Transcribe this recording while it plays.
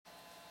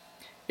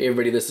Hey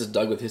everybody, this is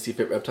Doug with Hissy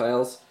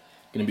Reptiles.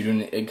 Going to be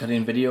doing an egg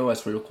cutting video. I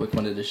just real quick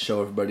wanted to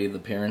show everybody the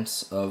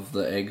parents of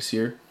the eggs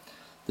here.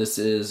 This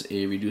is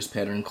a reduced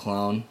pattern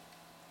clown.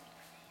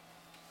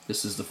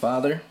 This is the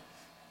father.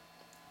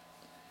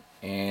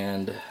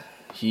 And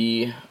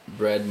he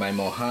bred my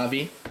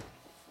Mojave.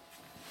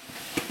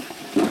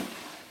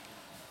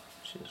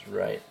 She's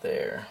right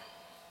there.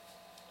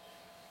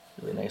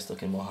 Really nice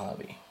looking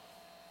Mojave.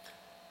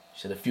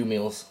 She had a few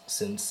meals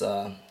since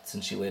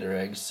she laid her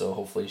eggs, so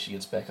hopefully she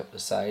gets back up to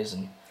size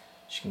and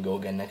she can go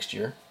again next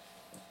year.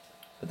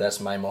 But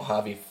that's my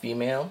Mojave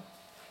female,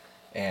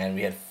 and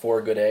we had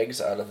 4 good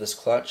eggs out of this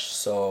clutch,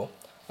 so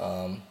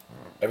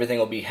everything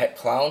will be het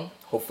clown.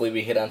 Hopefully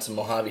we hit on some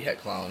Mojave het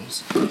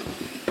clowns.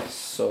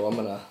 So I'm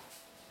gonna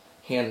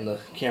hand the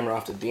camera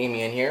off to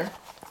Damien here.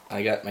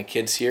 I got my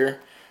kids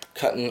here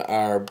cutting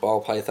our ball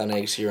python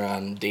eggs here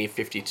on day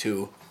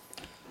 52.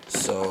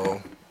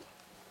 So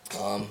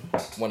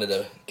wanted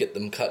to get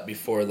them cut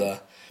before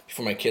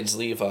my kids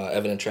leave.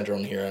 Evan and Trent are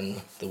on here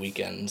on the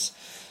weekends,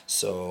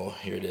 so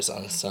here it is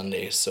on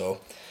Sunday. So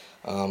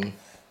I'm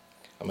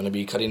gonna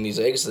be cutting these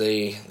eggs.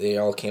 They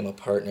all came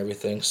apart and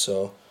everything,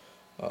 so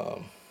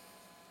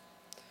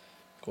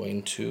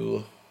going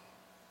to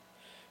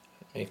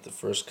make the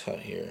first cut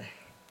here.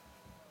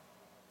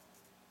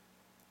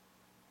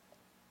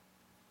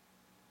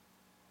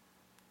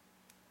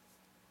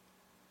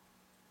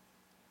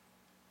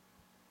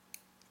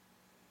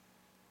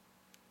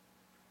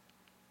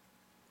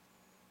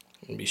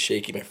 I'm going to be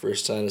shaky my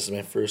first time. This is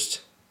my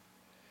first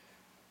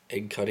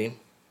egg cutting.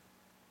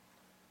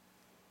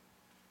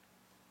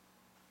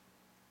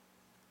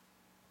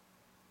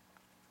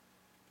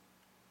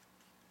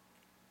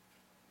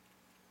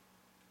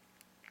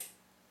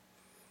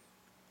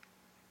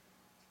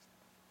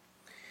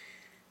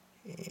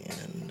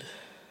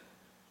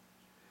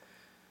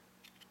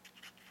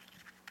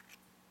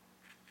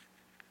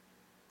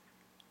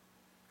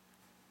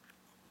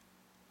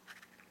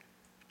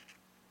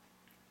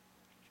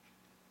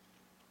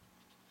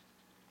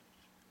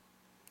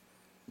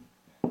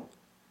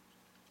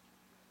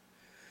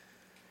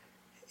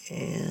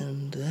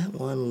 And that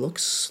one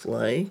looks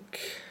like,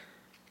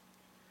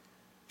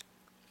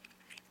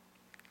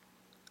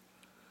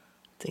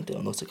 I think that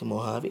one looks like a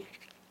Mojave.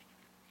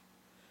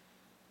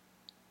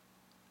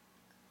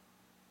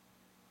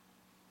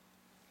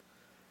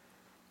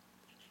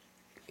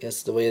 I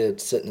guess the way that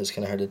it's sitting is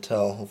kind of hard to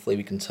tell. Hopefully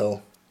we can tell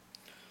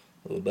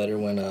a little better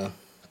when,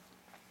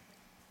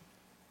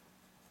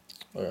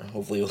 or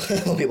hopefully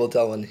we'll be able to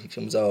tell when he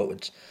comes out,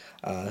 which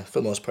for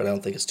the most part I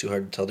don't think it's too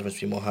hard to tell the difference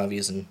between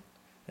Mojaves and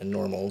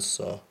normals,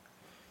 so,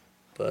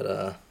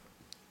 but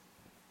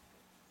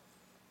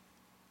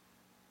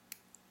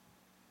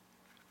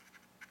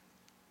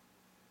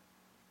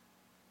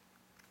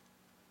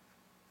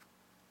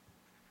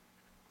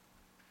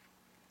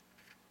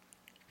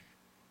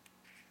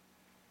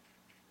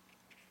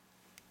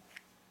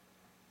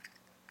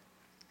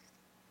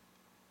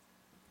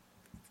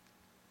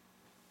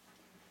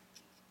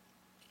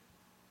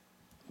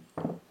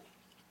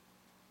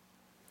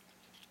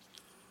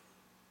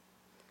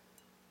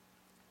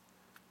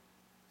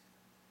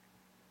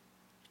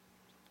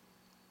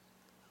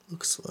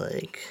looks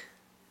like,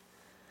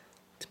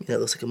 to me that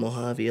looks like a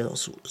Mojave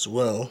as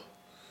well.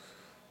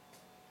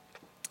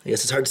 I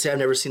guess it's hard to say. I've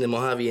never seen a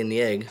Mojave in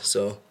the egg,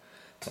 so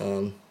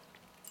you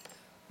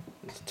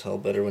can tell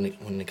better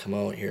when they come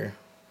out here.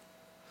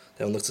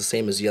 That one looks the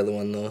same as the other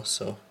one though,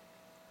 so.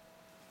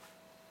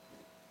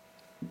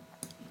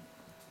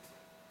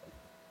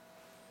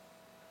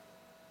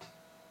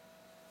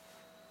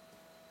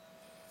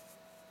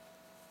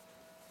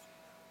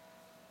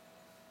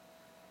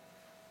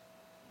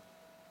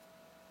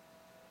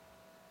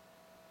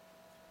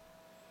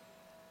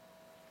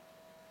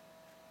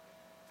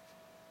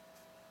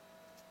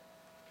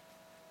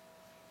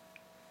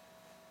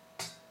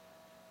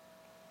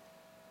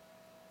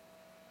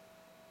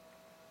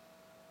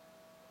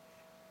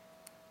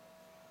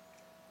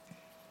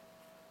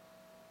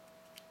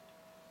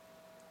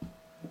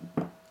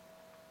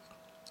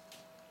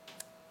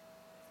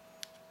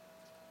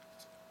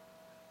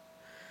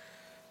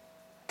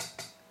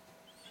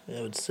 I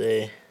would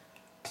say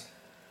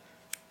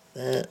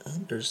that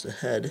there's the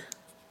head.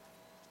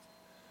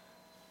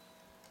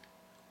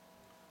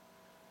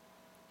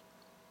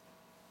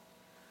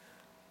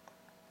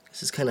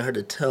 This is kind of hard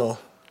to tell.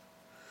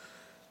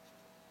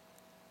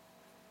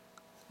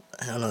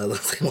 I don't know, it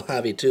looks like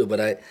Mojave too,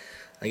 but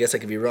I guess I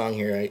could be wrong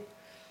here.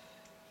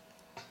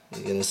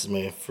 Again, this is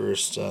my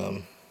first,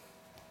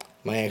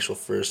 my actual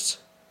first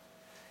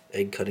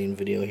egg cutting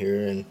video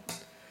here, and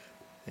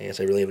I guess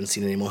I really haven't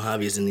seen any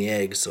Mojaves in the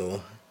egg,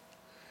 so.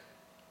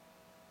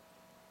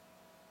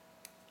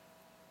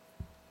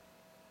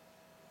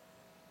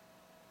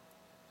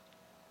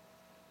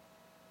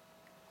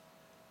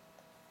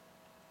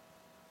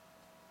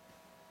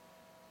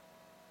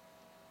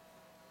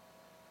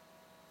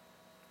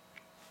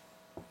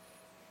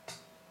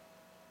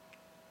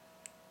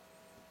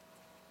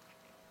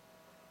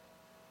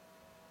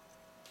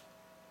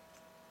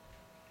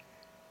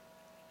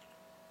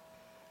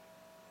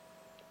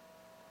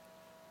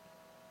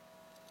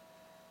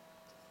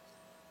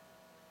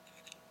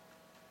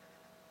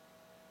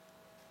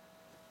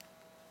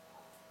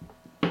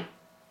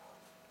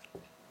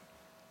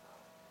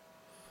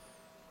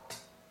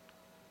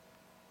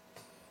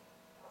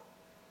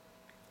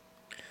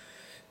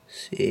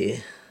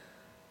 See,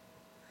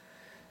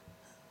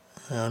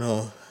 I don't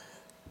know.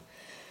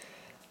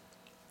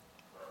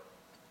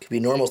 Could be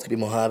normals, could be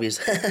Mojaves.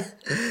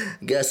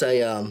 Guess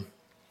I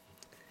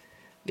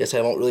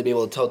won't really be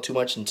able to tell too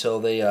much until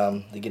they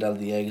get out of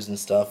the eggs and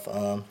stuff.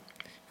 I'm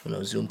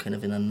gonna zoom kind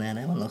of in on that.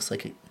 That one looks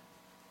like it.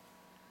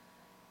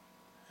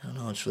 I don't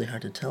know. It's really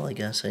hard to tell. I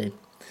guess I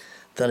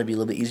thought it'd be a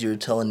little bit easier to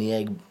tell in the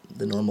egg,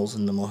 the normals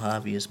and the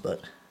Mojaves,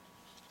 but.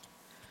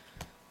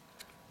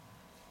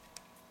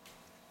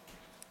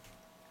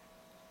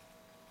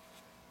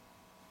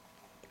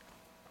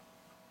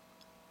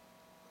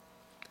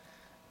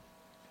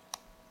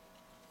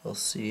 We'll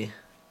see.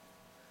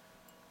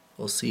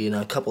 We'll see. In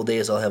a couple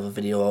days I'll have a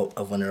video out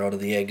of when they're out of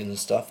the egg and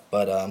stuff.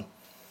 But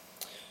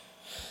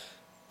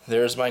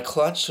there's my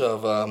clutch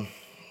of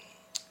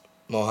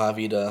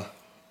Mojave to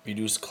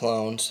reduce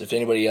clones. If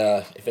anybody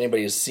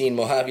has seen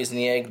Mojaves in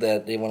the egg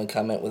that they want to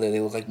comment whether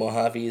they look like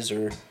Mojaves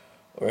or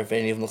if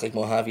any of them look like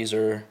Mojaves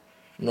or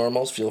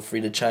normals, feel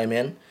free to chime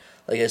in.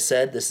 Like I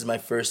said, this is my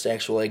first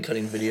actual egg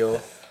cutting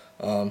video.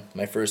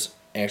 My first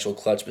actual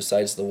clutch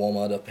besides the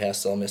Woma, the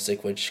Pastel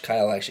Mystic, which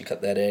Kyle actually cut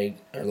that egg,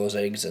 or those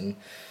eggs, and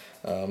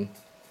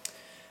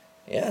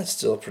yeah, it's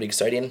still pretty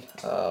exciting.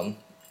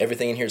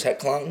 Everything in here is het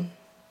clown,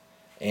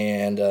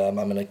 and I'm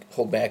going to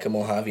hold back a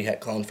Mojave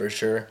het clown for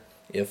sure.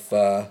 If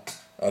a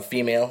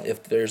female,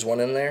 if there's one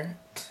in there,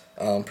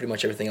 pretty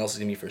much everything else is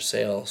going to be for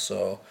sale,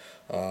 so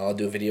I'll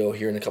do a video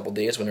here in a couple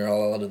days when they're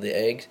all out of the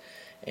egg,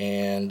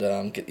 and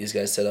get these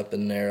guys set up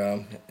in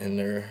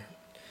their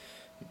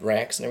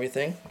racks and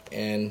everything.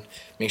 And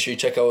make sure you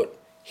check out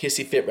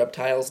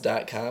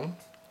HissyFitReptiles.com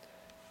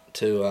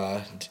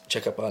to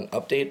check up on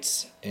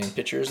updates and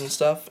pictures and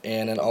stuff.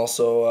 And then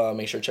also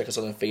make sure to check us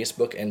out on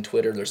Facebook and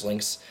Twitter. There's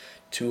links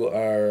to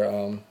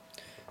our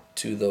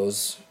to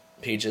those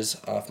pages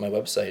off my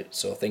website.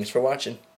 So thanks for watching.